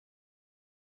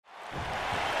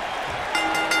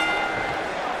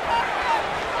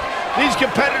These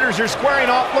competitors are squaring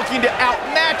off looking to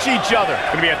outmatch each other.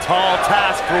 It's going to be a tall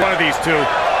task for one of these two.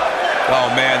 Oh,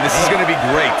 man, this is going to be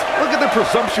great. Look at the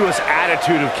presumptuous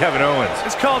attitude of Kevin Owens.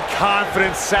 It's called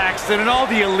confidence, Saxton, and all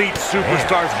the elite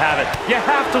superstars have it. You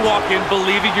have to walk in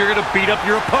believing you're going to beat up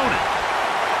your opponent.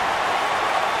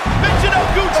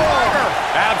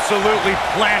 Absolutely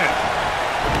planted.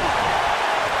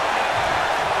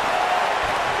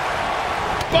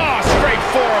 Straight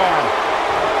forearm.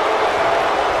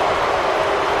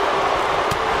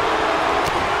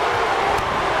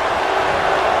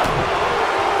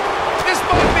 This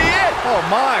might be it. Oh,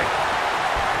 my.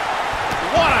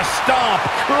 What a stomp.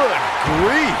 Good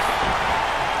grief.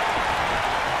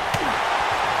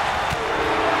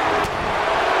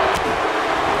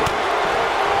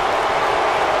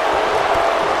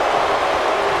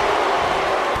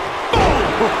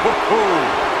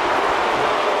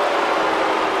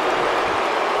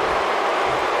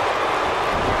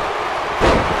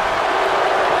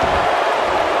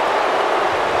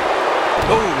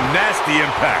 Nasty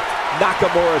impact.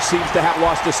 Nakamura seems to have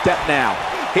lost a step now.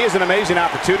 He has an amazing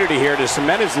opportunity here to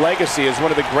cement his legacy as one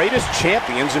of the greatest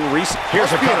champions in recent...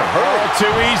 Here's a cover. All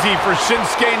too easy for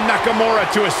Shinsuke Nakamura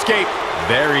to escape.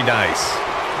 Very nice.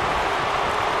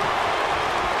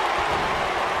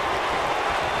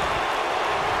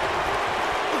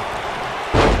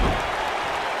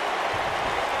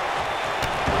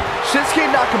 Shinsuke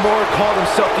Nakamura called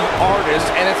himself the artist,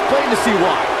 and it's plain to see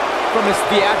why. From his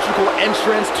theatrical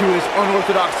entrance to his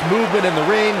unorthodox movement in the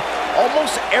ring,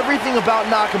 almost everything about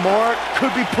Nakamura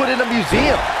could be put in a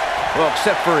museum. Well,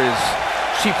 except for his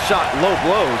cheap shot low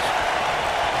blows.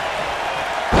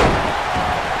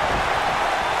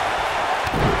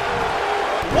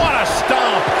 What a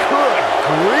stomp. Good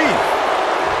grief.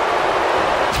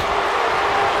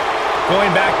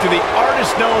 Going back to the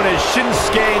artist known as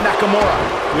Shinsuke Nakamura.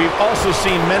 We've also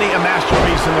seen many a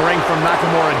masterpiece in the ring from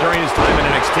Nakamura during his time in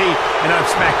NXT and on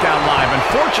SmackDown Live.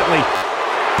 Unfortunately,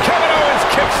 Kevin Owens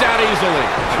kicks out easily.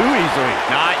 Too easily.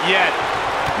 Not yet.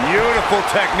 Beautiful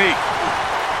technique.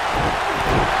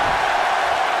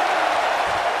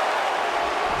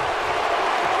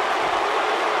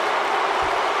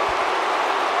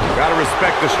 Gotta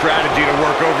respect the strategy to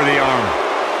work over the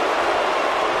arm.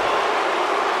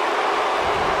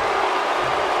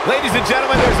 Ladies and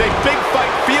gentlemen, there's a big fight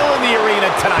feel in the arena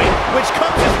tonight, which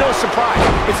comes as no surprise.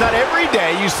 It's not every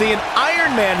day you see an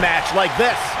Iron Man match like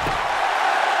this.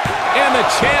 And the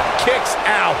champ kicks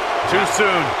out. Too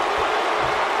soon.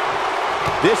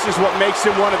 This is what makes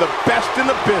him one of the best in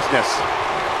the business.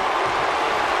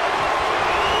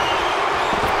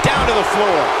 Down to the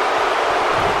floor.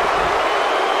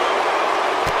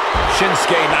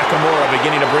 Shinsuke Nakamura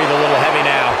beginning to breathe a little heavy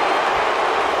now.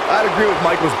 I'd agree with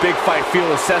Michael's big fight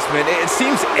feel assessment. It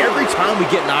seems every time we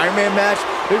get an Iron Man match,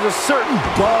 there's a certain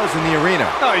buzz in the arena.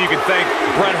 Oh, you can thank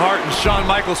Bret Hart and Shawn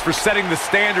Michaels for setting the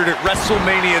standard at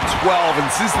WrestleMania 12.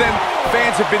 And since then,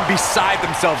 fans have been beside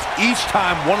themselves each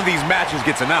time one of these matches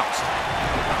gets announced.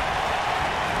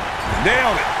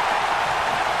 Nailed it.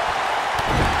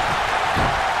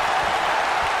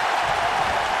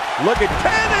 Look at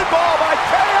cannonball by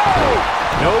KO!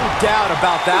 No doubt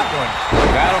about that one.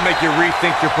 That'll make you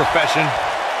rethink your profession.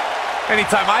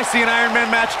 Anytime I see an Iron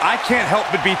Man match, I can't help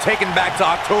but be taken back to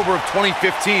October of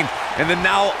 2015 and the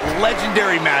now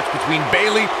legendary match between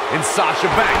Bayley and Sasha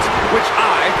Banks, which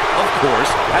I, of course,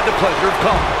 had the pleasure of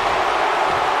calling.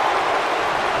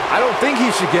 I don't think he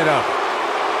should get up.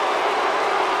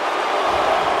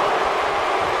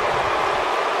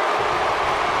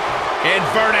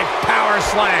 Inverted power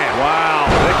slam. Wow.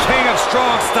 The king of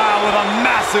strong style with a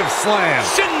massive slam.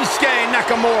 Shinsuke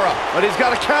Nakamura. But he's got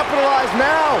to capitalize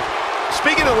now.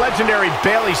 Speaking of the legendary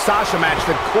Bayley-Sasha match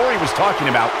that Corey was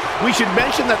talking about, we should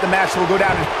mention that the match will go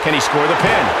down. Can he score the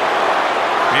pin?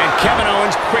 And Kevin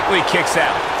Owens quickly kicks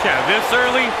out. Yeah, this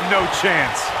early, no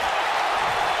chance.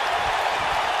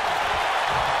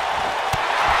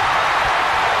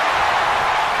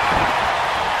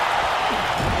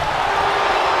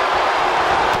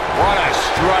 What a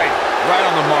strike. Right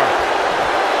on the mark.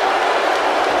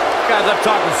 Guys, I've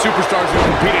talked with superstars who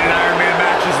competed in Iron Man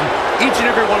matches, and each and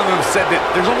every one of them have said that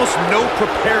there's almost no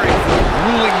preparing for the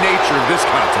grueling nature of this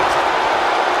contest.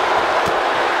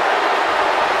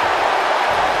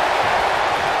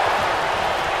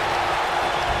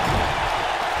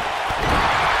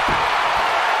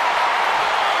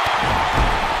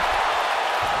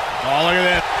 Oh, look at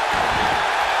this.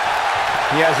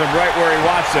 He has him right where he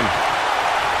wants him.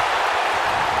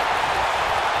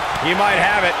 He might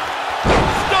have it.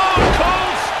 Stone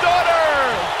Cold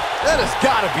Stunner! That has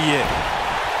got to be it.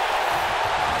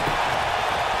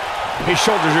 His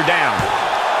shoulders are down.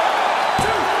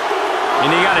 And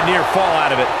he got a near fall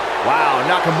out of it. Wow,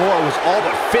 Nakamura was all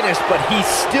but finished, but he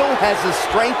still has the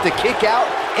strength to kick out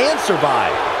and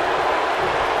survive.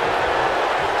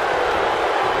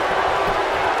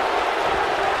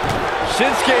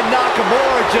 Shinsuke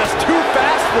Nakamura just too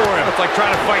fast for him. It's like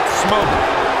trying to fight smoke.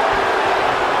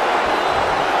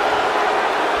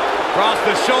 Across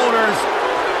the shoulders.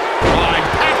 Oh,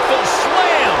 impactful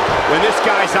slam. When this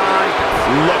guy's on,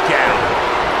 look out.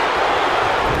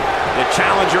 The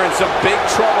challenger in some big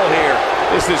trouble here.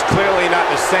 This is clearly not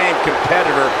the same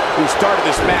competitor who started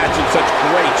this match in such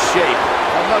great shape.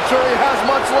 I'm not sure he has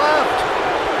much left.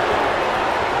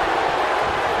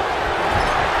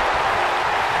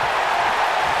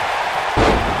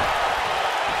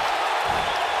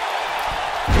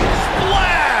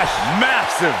 Splash!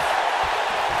 Massive.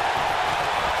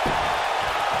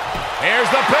 Here's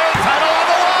the pin, title on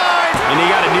the line! And he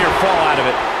got a near fall out of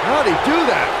it. How'd he do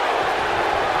that?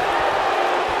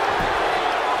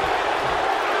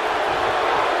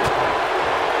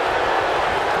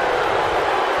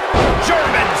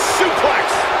 German suplex!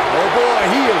 Oh boy,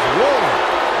 he is rolling.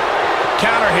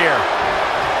 Counter here.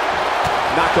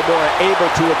 Nakamura able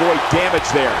to avoid damage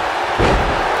there.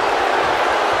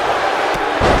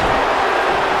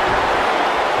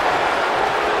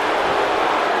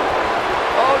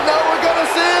 Oh no, we're gonna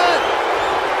see it!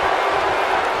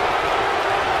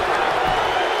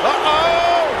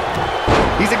 Uh-oh!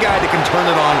 He's a guy that can turn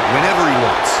it on whenever he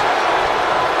wants.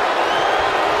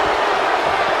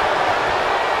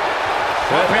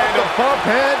 Pump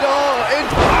handle.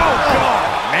 Oh, God,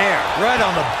 man. Right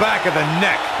on the back of the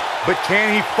neck. But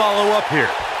can he follow up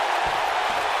here?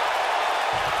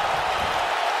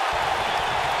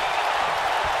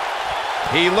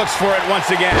 He looks for it once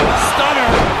again.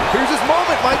 Stunner. Here's his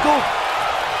moment, Michael.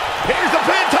 Here's the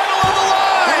pin, title on the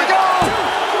line! Here we go!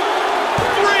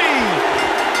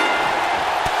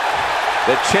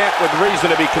 3! The champ with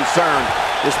reason to be concerned.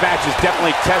 This match is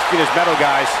definitely testing his mettle,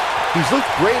 guys. He's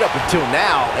looked great up until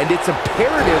now, and it's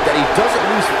imperative that he doesn't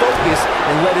lose focus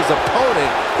and let his opponent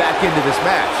back into this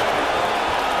match.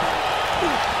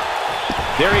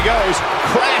 There he goes,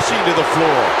 crashing to the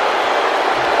floor.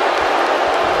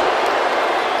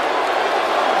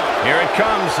 Here it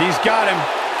comes. He's got him.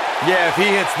 Yeah, if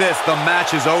he hits this, the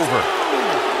match is over.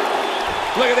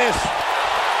 Look at this.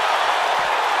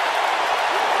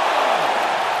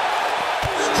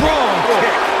 Strong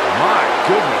kick. My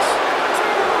goodness.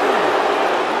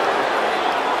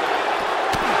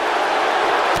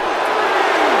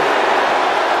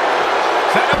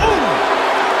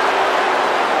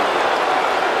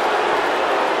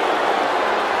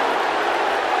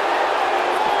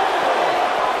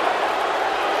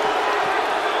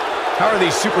 How are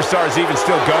these superstars even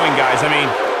still going, guys? I mean,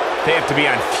 they have to be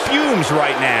on fumes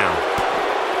right now.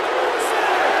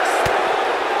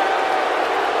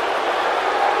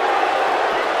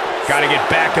 Got to get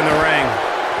back in the ring.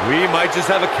 We might just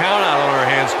have a count out on our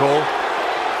hands, Cole.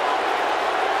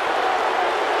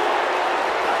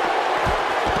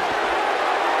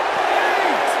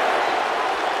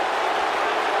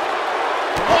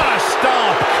 What a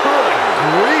stomp. Good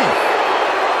grief.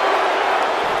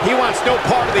 He wants no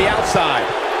part of the outside.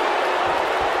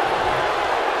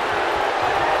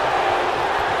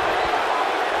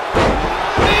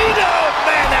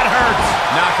 Man, that hurts.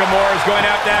 Nakamura is going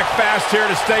to have to act fast here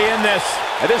to stay in this.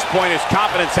 At this point, his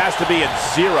confidence has to be at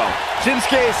zero.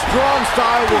 Shinsuke's strong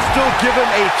style will still give him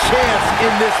a chance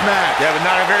in this match. Yeah, but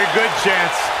not a very good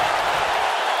chance.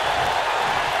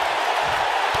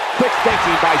 Quick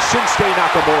thinking by Shinsuke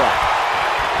Nakamura.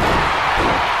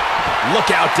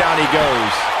 Look out, down he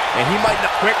goes. And he might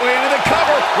not. Quickly into the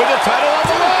cover with the title on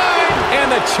the line.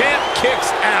 And the champ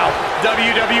kicks out.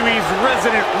 WWE's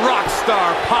resident rock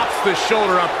star pops the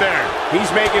shoulder up there.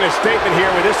 He's making a statement here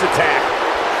with this attack.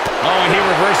 Oh, and he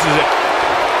reverses it.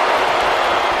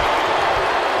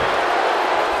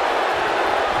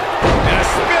 And a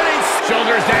spinning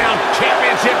shoulders down.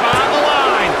 Championship on the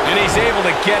line. And he's able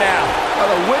to get out. By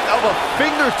the width of a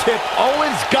fingertip,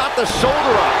 Owens got the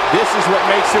shoulder up. This is what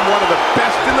makes him one of the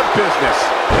best in the business.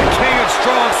 The king of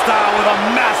strong style with a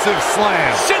massive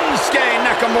slam. Shinsuke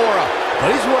Nakamura.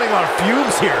 But he's running on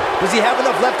fumes here. Does he have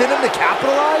enough left in him to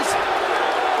capitalize?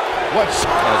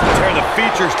 Tear the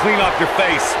features clean off your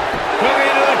face. Quickly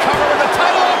into the cover with the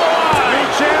title on the line. New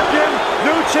champion,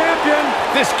 new champion.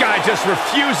 This guy just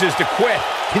refuses to quit.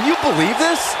 Can you believe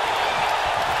this?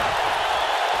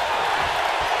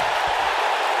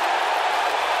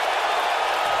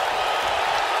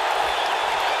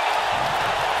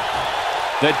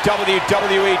 The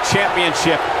WWE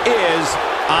Championship is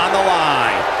on the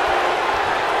line.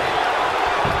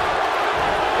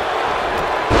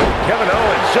 Kevin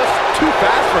Owens just too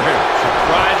fast for him.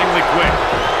 Surprisingly quick.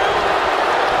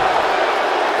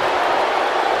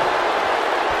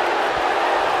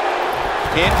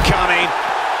 Incoming.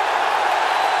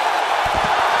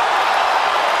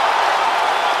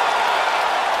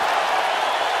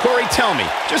 Corey, tell me,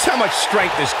 just how much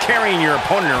strength is carrying your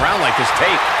opponent around like this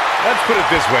take? Let's put it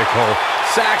this way, Cole.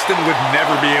 Saxton would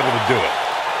never be able to do it.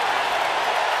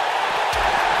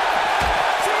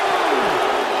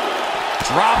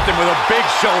 Dropped him with a big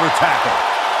shoulder tackle.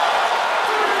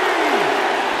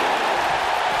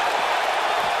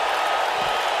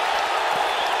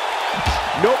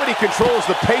 Nobody controls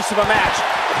the pace of a match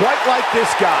quite like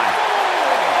this guy.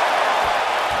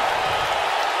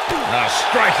 A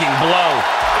striking blow.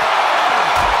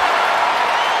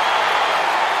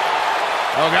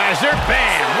 Oh, guys, they're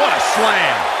bam. What a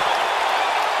slam.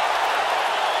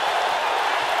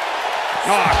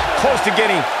 Oh, close to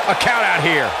getting a count out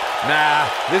here. Nah,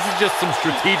 this is just some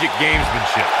strategic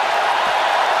gamesmanship.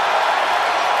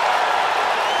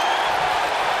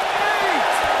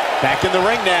 Back in the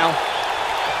ring now.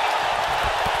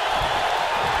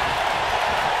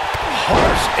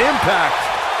 Harsh impact.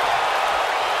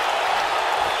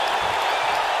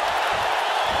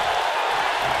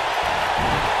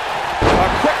 A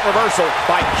quick reversal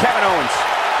by Kevin Owens.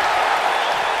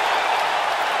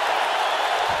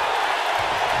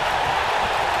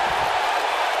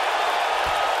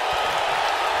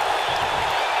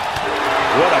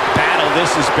 What a battle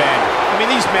this has been. I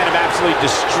mean, these men have absolutely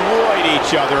destroyed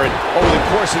each other over the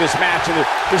course of this match, and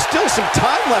there's still some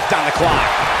time left on the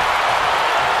clock.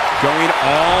 Going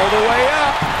all the way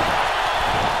up.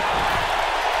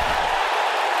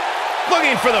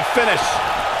 Looking for the finish.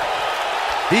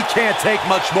 He can't take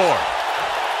much more.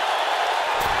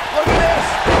 Look at this.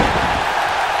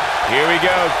 Here we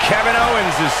go. Kevin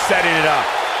Owens is setting it up.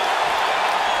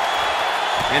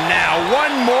 And now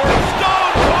one more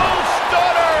Stone Cold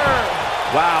Stunner.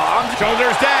 Wow,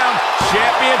 Shoulders down.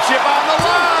 Championship on the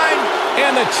line.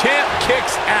 And the champ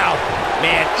kicks out.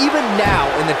 Man, even now,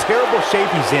 in the terrible shape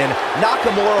he's in,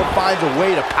 Nakamura finds a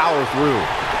way to power through.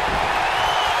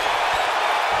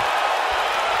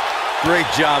 Great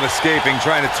job escaping,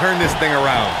 trying to turn this thing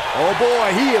around. Oh boy,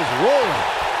 he is rolling.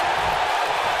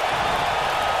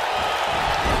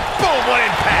 Boom, what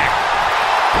impact.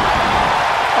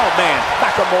 oh man,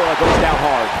 Nakamura goes down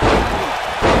hard.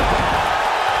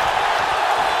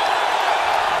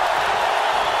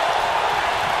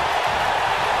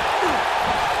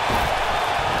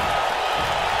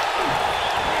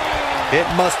 It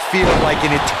must feel like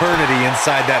an eternity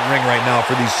inside that ring right now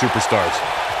for these superstars.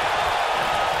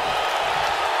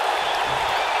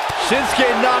 Shinsuke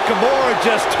Nakamura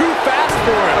just too fast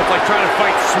for him. It's like trying to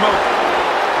fight smoke.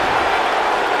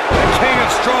 The king of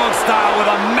strong style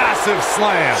with a massive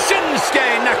slam.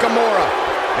 Shinsuke Nakamura.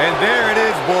 And there it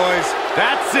is, boys.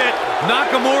 That's it.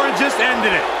 Nakamura just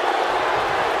ended it.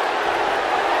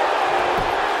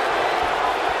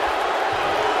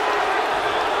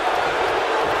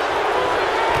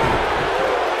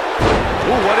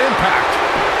 Ooh, what impact.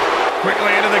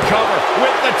 Quickly into the cover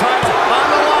with the title on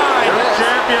the line.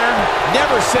 Champion.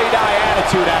 Never say die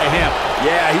attitude out of him.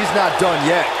 Yeah, he's not done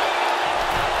yet.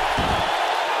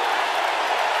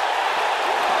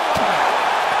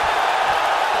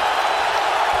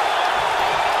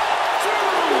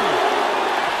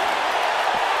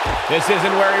 This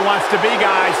isn't where he wants to be,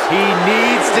 guys. He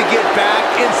needs to get back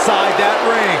inside that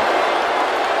ring.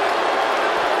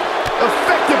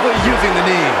 Effectively using the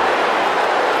knee.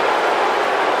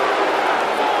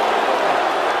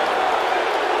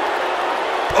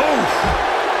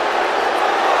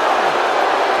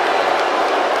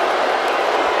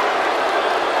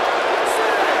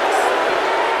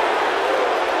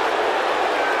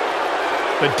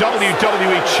 The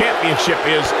WWE Championship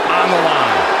is on the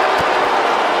line.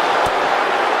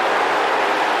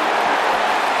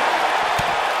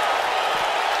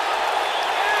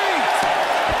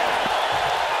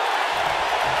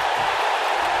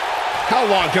 How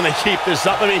long can they keep this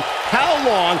up? I mean, how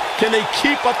long can they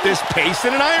keep up this pace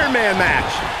in an Iron Man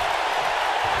match?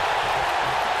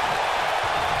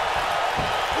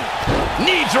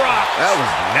 Knee drop. That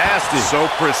was nasty. So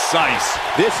precise.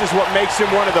 This is what makes him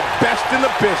one of the best in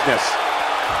the business.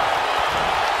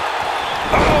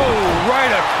 Oh,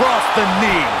 right across the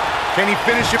knee. Can he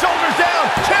finish it? Shoulders down.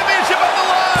 Championship on the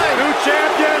line. New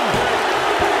champion.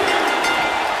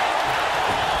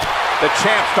 The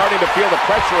champ starting to feel the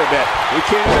pressure a bit. He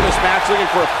came into this match looking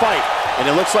for a fight, and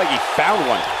it looks like he found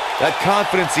one. That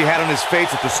confidence he had on his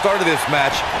face at the start of this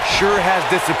match sure has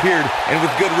disappeared, and with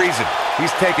good reason.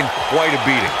 He's taken quite a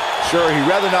beating. Sure, he'd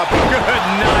rather not be. Good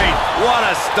night. What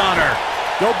a stunner.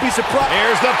 Don't be surprised.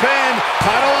 Here's the pin.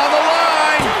 Title on the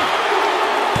line.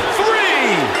 3.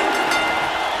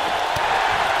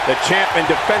 The champ in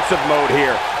defensive mode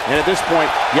here. And at this point,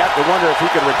 you have to wonder if he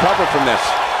can recover from this.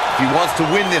 If he wants to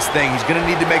win this thing, he's going to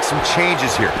need to make some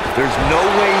changes here. There's no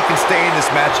way he can stay in this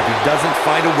match if he doesn't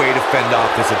find a way to fend off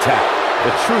this attack.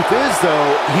 The truth is, though,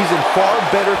 he's in far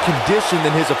better condition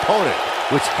than his opponent,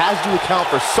 which has to account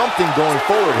for something going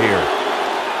forward here.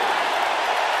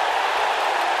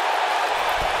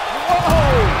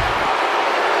 Whoa!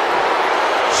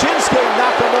 Shinsuke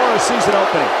Nakamura sees an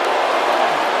opening.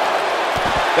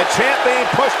 The champ being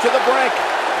pushed to the brink.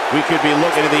 We could be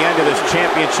looking at the end of this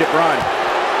championship run.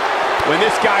 When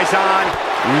this guy's on,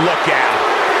 look out.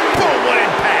 Boom, what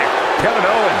impact. Kevin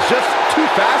Owens just too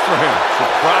fast for him.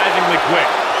 Surprisingly quick.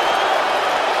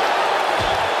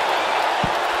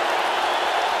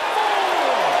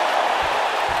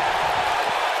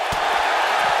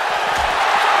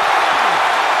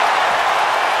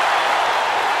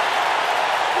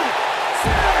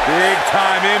 Big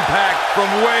time impact from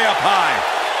way up high.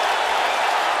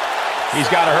 He's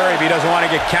got to hurry if he doesn't want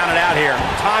to get counted out here.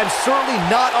 Time's certainly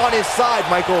not on his side,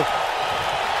 Michael.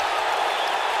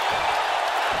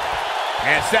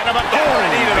 And setting him up. Oh,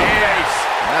 knee to the face.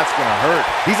 That's gonna hurt.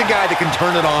 He's a guy that can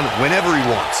turn it on whenever he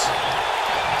wants.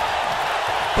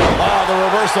 Oh, the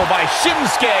reversal by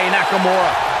Shinsuke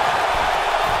Nakamura.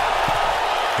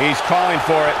 He's calling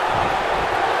for it.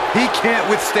 He can't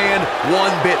withstand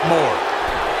one bit more.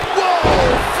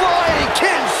 Whoa! Flying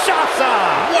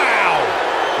Kinshasa! Wow!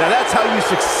 Now that's how you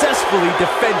successfully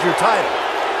defend your title.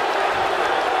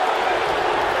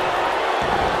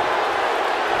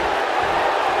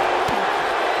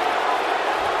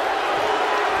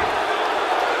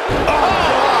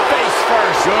 Oh, face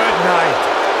first. Good night.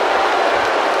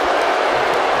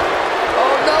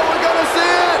 Oh no, we're gonna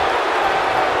see it!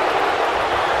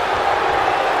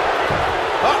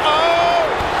 Uh-oh!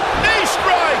 Knee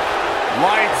strike!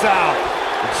 Lights out.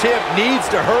 The champ needs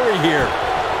to hurry here.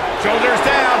 Shoulders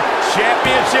down.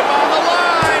 Championship on the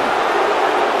line.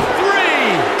 3.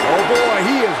 Oh boy,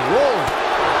 he is rolling.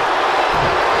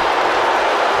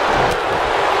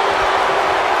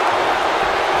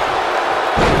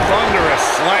 Thunderous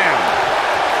slam.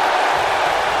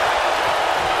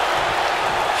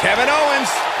 Kevin Owens.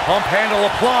 Pump handle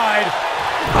applied.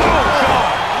 Oh,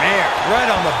 God. Man, right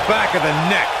on the back of the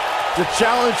neck. The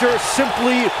challenger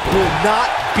simply will not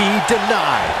be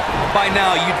denied. By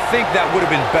now, you'd think that would have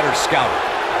been better scouted.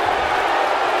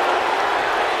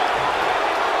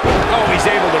 Oh, he's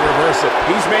able to reverse it.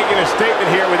 He's making a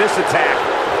statement here with this attack.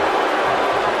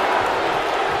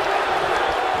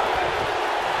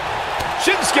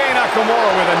 Shinsuke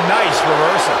Nakamura with a nice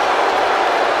reversal.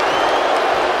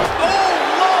 Oh,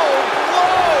 low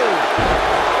blow!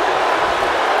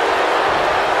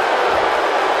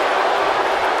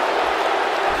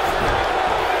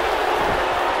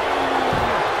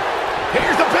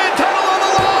 Here's the pin, title on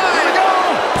the line! Here we go!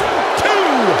 2!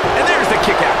 And there's the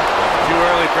kick out. Too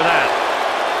early for that.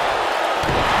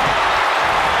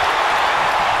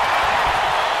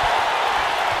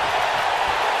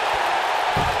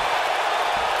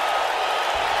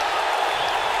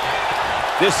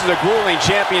 This is a grueling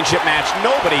championship match.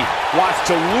 Nobody wants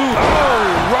to lose. Oh,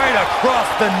 right across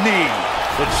the knee.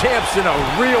 The champ's in a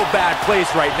real bad place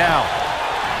right now.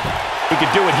 He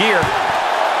could do it here.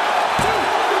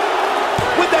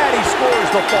 With that, he scores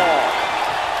the fall.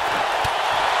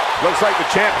 Looks like the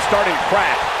champ is starting to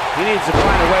crack. He needs to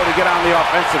find a way to get on the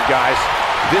offensive, guys.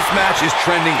 This match is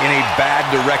trending in a bad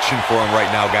direction for him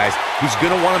right now, guys. He's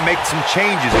going to want to make some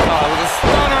changes. Oh, it was a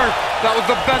stunner. That was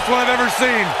the best one I've ever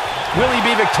seen. Will he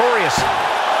be victorious?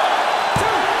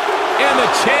 And the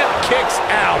champ kicks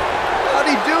out. How'd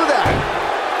he do that?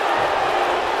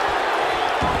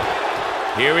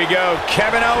 Here we go.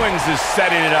 Kevin Owens is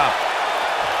setting it up.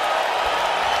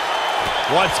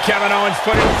 What's Kevin Owens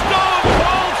putting? Stone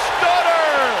Cold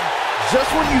Stunner!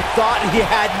 Just when you thought he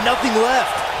had nothing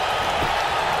left.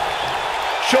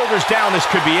 Shoulders down, this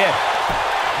could be it.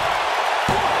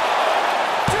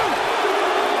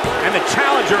 And the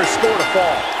challenger has scored a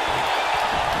fall.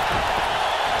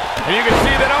 And you can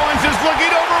see that Owens is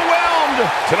looking overwhelmed.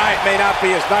 Tonight may not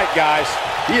be his night, guys.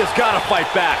 He has got to fight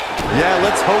back. Yeah,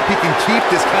 let's hope he can keep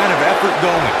this kind of effort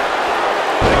going.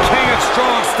 The King of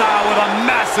Strong Style with a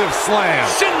massive slam.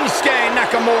 Shinsuke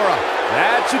Nakamura.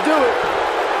 That should do it.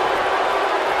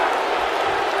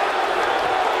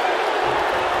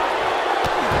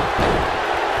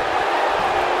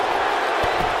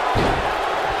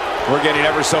 We're getting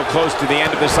ever so close to the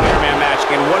end of this Iron Man match,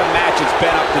 and what a match it's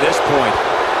been up to this point.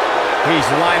 He's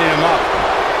lining him up.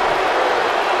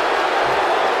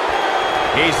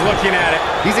 He's looking at it.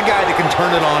 He's a guy that can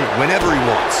turn it on whenever he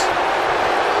wants.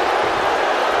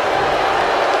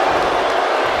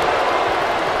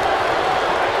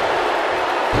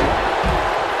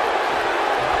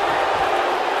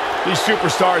 These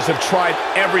superstars have tried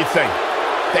everything.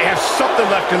 They have something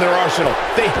left in their arsenal.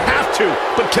 They have to,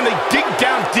 but can they dig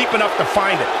down deep enough to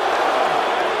find it?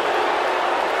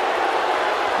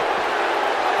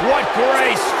 What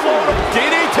grace! Florida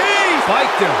DDT!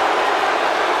 Spiked him.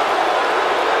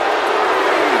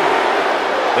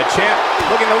 The champ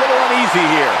looking a little uneasy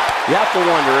here. You have to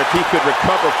wonder if he could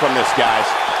recover from this, guys.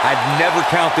 I'd never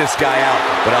count this guy out,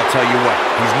 but I'll tell you what,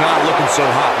 he's not looking so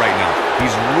hot right now.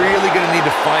 He's really going to need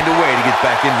to find a way to get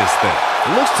back in this thing.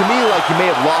 It looks to me like he may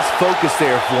have lost focus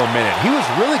there for a minute. He was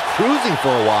really cruising for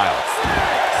a while.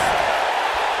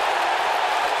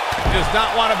 Does not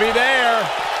want to be there.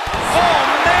 Oh,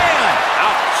 man!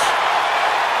 Ouch.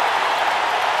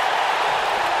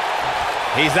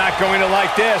 He's not going to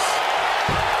like this.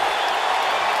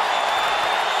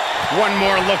 One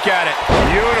more look at it.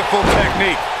 Beautiful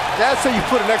technique. That's how you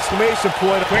put an exclamation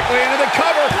point. Quickly into the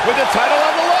cover with the title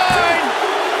on the line.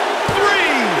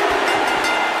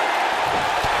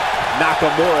 3.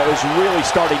 Nakamura is really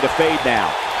starting to fade now.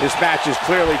 This match is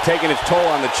clearly taking its toll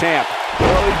on the champ.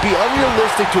 Well, it would be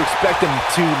unrealistic to expect him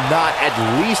to not at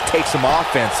least take some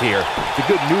offense here. The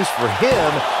good news for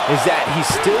him is that he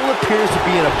still appears to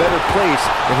be in a better place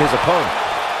than his opponent.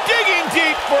 Digging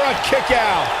deep for a kick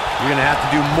out. You're going to have to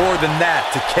do more than that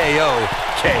to KO.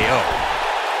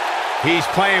 He's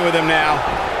playing with him now.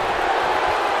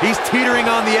 He's teetering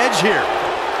on the edge here.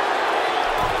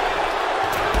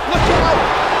 Look out!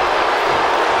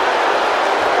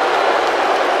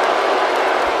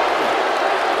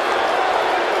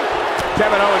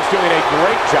 Kevin Owens doing a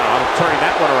great job of turning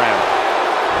that one around.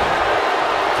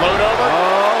 Float over.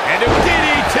 And a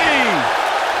DDT.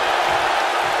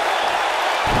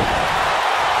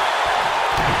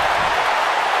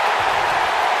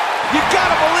 You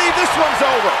gotta believe this one's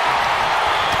over.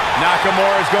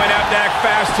 Nakamura is going to have to act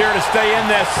fast here to stay in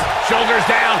this. Shoulders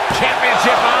down.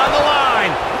 Championship on the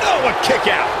line. No, a kick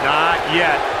out. Not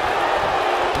yet.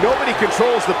 Nobody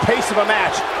controls the pace of a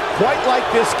match quite like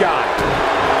this guy.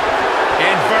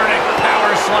 Inverted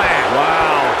power slam.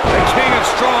 Wow. The king of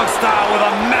strong style with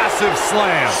a massive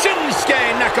slam. Shinsuke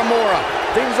Nakamura.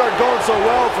 Things aren't going so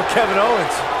well for Kevin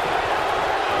Owens.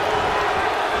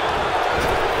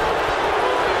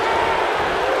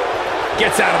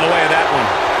 Gets out of the way of that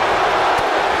one.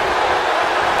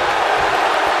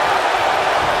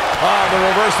 Oh, the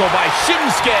reversal by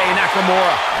Shinsuke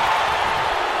Nakamura.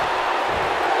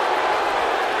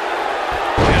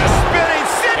 And a spinning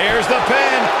sit. Here's the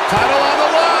pin. Title on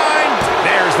the line.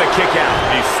 There's the kick out.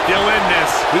 He's still in this.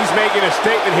 He's making a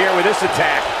statement here with this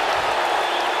attack.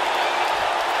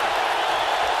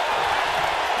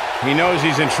 He knows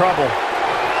he's in trouble.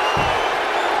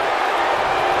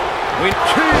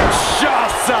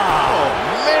 Kinshasa! Oh,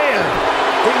 man.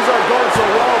 Things aren't going so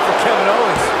well for Kevin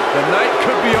Owens. The night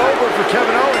could be over for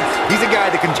Kevin Owens. He's a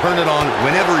guy that can turn it on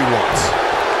whenever he wants.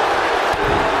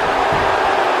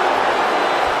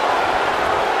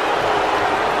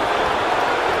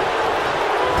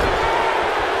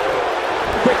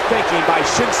 Quick thinking by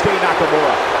Shinsuke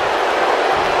Nakamura.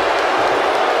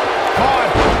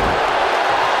 Caught.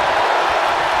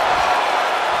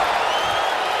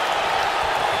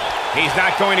 He's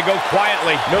not going to go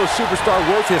quietly. No superstar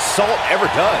worth his salt ever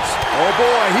does. Oh,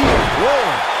 boy, he is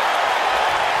rolling.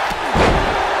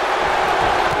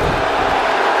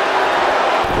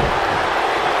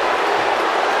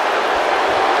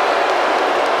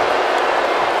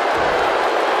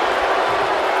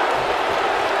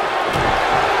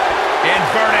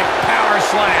 Inverted power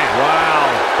slam.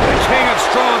 Wow. The king of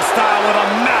strong style with a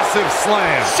massive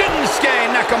slam.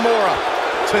 Shinsuke Nakamura.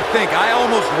 To think, I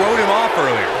almost wrote him off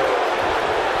earlier.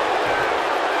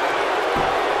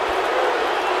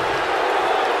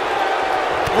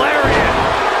 Lariat.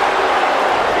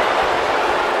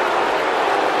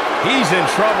 He's in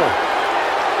trouble.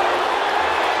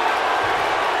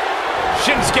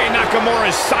 Shinsuke Nakamura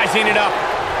is sizing it up.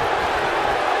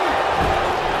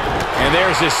 And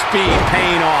there's his speed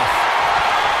paying off.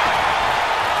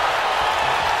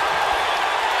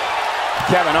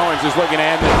 Kevin Owens is looking to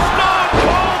end this. Stone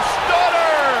Cold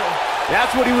Stunner!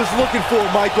 That's what he was looking for,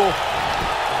 Michael.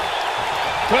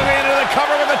 Quickly into the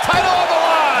cover with the title on the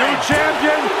line. New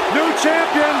champion, new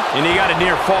champion. And he got a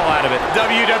near fall out of it.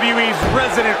 WWE's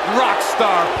resident rock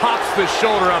star pops the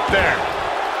shoulder up there.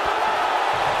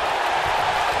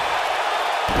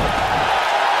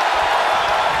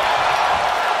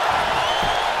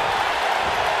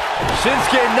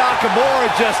 Shinsuke Nakamura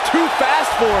just too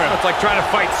fast for him. It's like trying to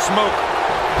fight smoke.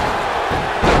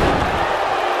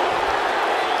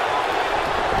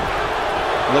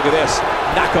 Look at this.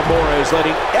 Nakamura is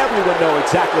letting everyone know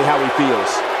exactly how he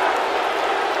feels.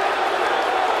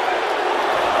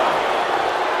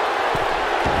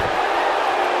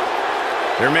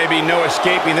 There may be no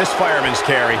escaping this fireman's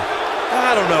carry.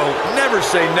 I don't know. Never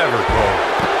say never, Cole.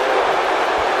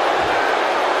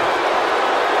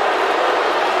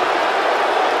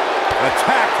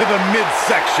 Attack to the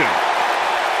midsection.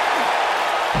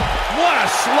 What a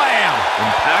slam!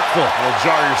 Impactful. Will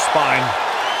jar your spine.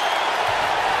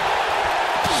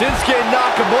 Shinsuke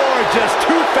Nakamura just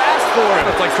too fast for him.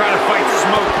 It's like trying to fight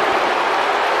smoke.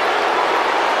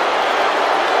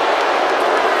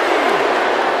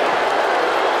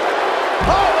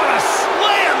 Oh, what a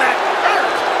slam! That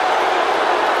hurt!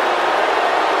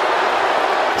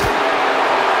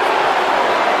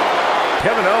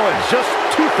 Kevin Owens just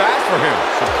too fast for him.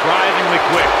 Surprisingly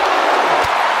quick.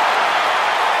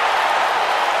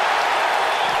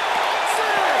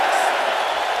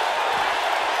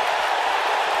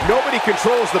 Nobody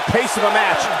controls the pace of a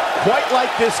match quite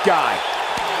like this guy.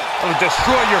 I'll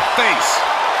destroy your face.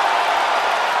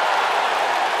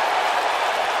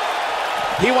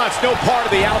 He wants no part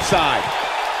of the outside.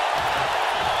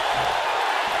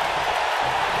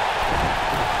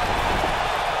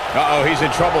 Uh-oh, he's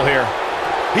in trouble here.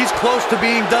 He's close to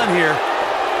being done here.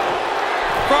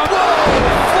 Whoa!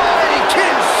 Flying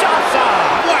Kinshasa!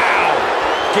 Wow!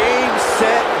 Game,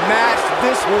 set, match.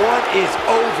 This one is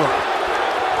over.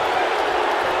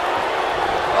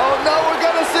 Oh no, we're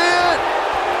gonna see it!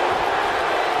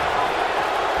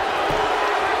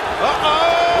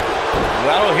 Uh-oh!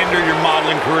 That'll hinder your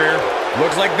modeling career.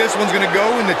 Looks like this one's gonna go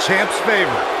in the champ's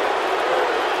favor.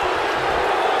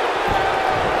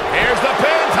 Here's the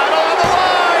pin, title on the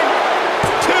line!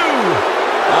 2!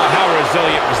 Oh, how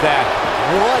resilient was that?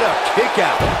 What a kick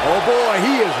out. Oh boy,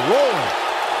 he is rolling.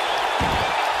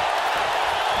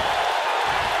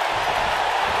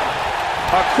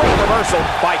 A quick reversal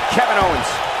by Kevin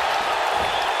Owens.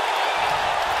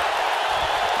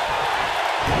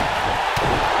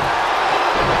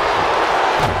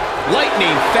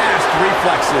 Lightning fast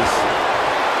reflexes.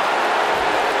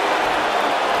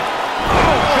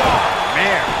 Oh, God,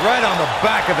 man. Right on the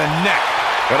back of the neck.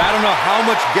 But I don't know how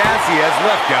much gas he has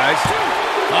left, guys.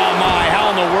 Oh my,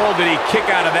 how in the world did he kick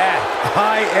out of that?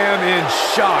 I am in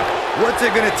shock. What's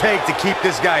it gonna take to keep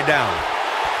this guy down?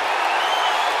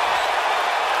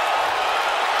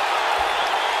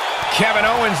 Kevin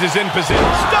Owens is in position.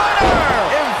 Stunner!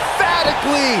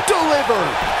 Emphatically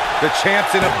delivered. The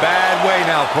champ's in a bad way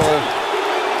now, Cole.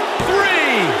 3!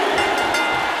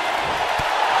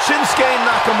 Shinsuke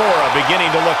Nakamura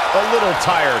beginning to look a little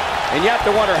tired. And you have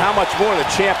to wonder how much more the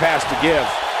champ has to give.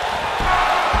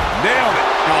 Nailed it.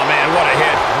 Oh man, what a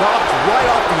hit. Knocked right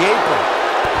off the apron.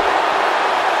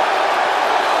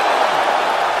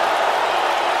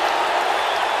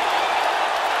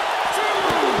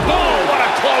 Oh, what a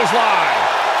clothesline.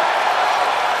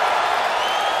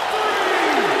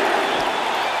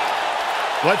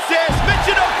 What's this?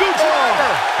 Michinoku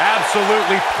driver.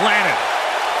 Absolutely planted.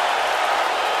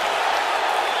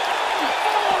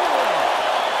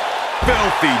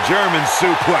 Filthy German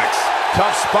suplex.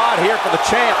 Tough spot here for the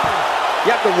champ. You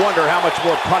have to wonder how much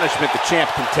more punishment the champ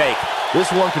can take.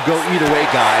 This one could go either way,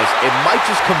 guys. It might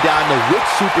just come down to which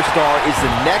superstar is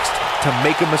the next to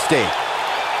make a mistake.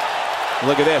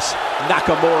 Look at this.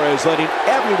 Nakamura is letting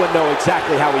everyone know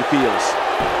exactly how he feels.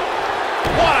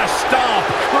 What a stomp.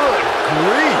 Good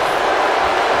grief.